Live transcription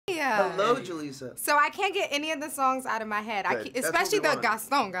Jalisa. Hello, Jalisa. So I can't get any of the songs out of my head, especially the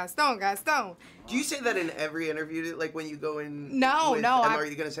Gaston. Do you say that in every interview? Like when you go in? No. Are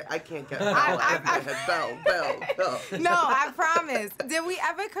you gonna say I can't get Bell out of my head? Bell. No, I promise. Did we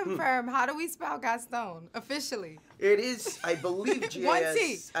ever confirm how do we spell Gaston officially? It is, I believe, One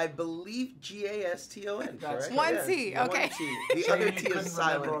T. I believe Gaston. Correct? One T. Okay. One T. The other T is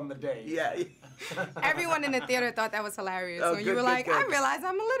silent on the day. Yeah. Everyone in the theater thought that was hilarious. Oh, when good, you were good, like, good. I realize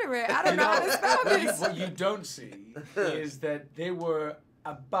I'm illiterate. I don't know how to spell this. What you don't see is that there were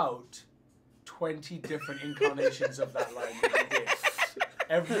about 20 different incarnations of that line that we did.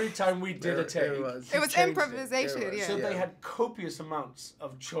 Every time we did a take, It was changed improvisation, It was. yeah. so they had copious amounts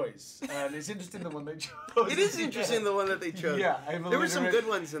of choice, and it's interesting the one they chose. It is interesting the one that they chose. Yeah, there were some good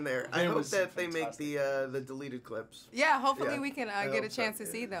ones in there. I hope was that they make fantastic. the deleted clips. Yeah, hopefully Yeah. we can I get a hope so. chance to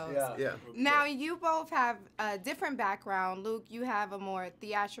see those. Yeah. Now, you both have a different background. Luke, you have a more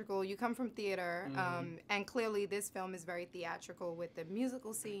theatrical, you come from theater, and clearly this film is very theatrical with the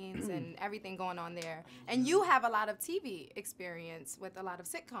musical scenes and everything going on there. And you have a lot of TV experience with a lot of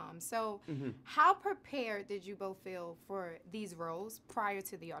sitcoms. So how prepared did you both feel for these roles prior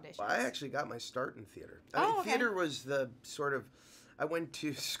to the auditions? Well, I actually got my start in theater. Okay. Theater was the sort of, I went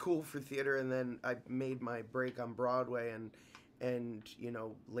to school for theater and then I made my break on Broadway and you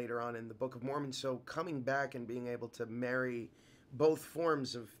know, later on in the Book of Mormon. So coming back and being able to marry both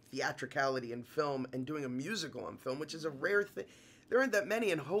forms of theatricality and film and doing a musical on film, which is a rare thing. There aren't that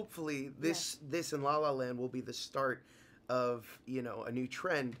many, and hopefully this and La La Land will be the start of, you know, a new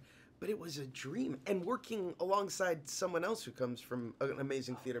trend. But it was a dream, and working alongside someone else who comes from an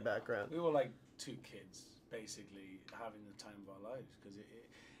amazing theater background. We were like two kids, basically, having the time of our lives, because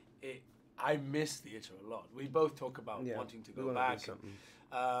I miss theatre a lot. We both talk about wanting to go back.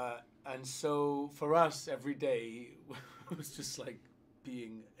 And so for us, every day was just like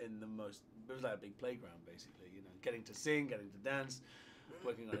being in the most, it was like a big playground, basically, you know, getting to sing, getting to dance,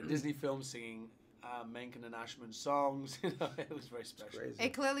 working on a Disney film, singing Menken and Ashman songs. You know, it was very special.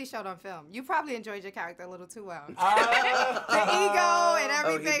 It clearly showed on film. You probably enjoyed your character a little too well. The ego and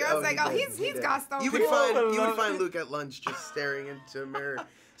everything. I was like, he's Gaston. You would find Luke at lunch just staring into a mirror,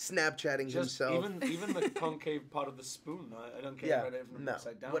 Snapchatting himself. Even the concave part of the spoon. I don't care about it from the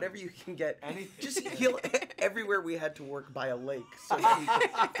upside down. Whatever you can get. Anything. Just everywhere we had to work by a lake, so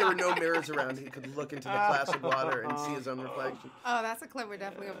if there were no mirrors around, he could look into the placid water and see his own reflection. Oh, that's a clip we're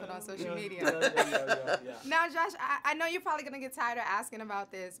definitely going to put on social media. Yeah. Now, Josh, I know you're probably going to get tired of asking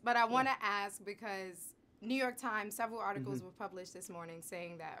about this, but I want to ask because New York Times, several articles were published this morning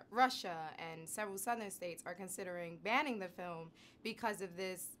saying that Russia and several southern states are considering banning the film because of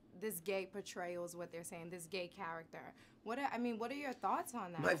this gay portrayal is what they're saying, this gay character. What are your thoughts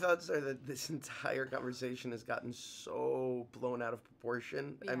on that? My thoughts are that this entire conversation has gotten so blown out of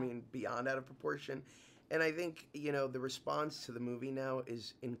proportion. Yeah. I mean, beyond out of proportion. And I think, you know, the response to the movie now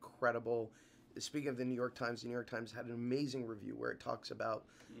is incredible. Speaking of the New York Times had an amazing review where it talks about,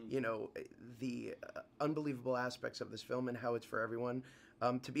 you know, the unbelievable aspects of this film and how it's for everyone.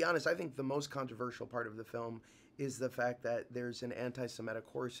 To be honest, I think the most controversial part of the film is the fact that there's an anti-Semitic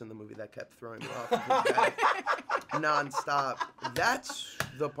horse in the movie that kept throwing me off of his back nonstop. That's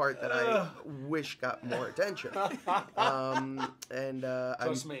the part that I wish got more attention. I'm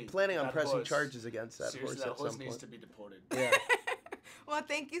planning on pressing charges against that horse at some point. That horse needs to be deported. Yeah. Well,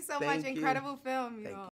 thank you so Thank much. you. Incredible film, you know.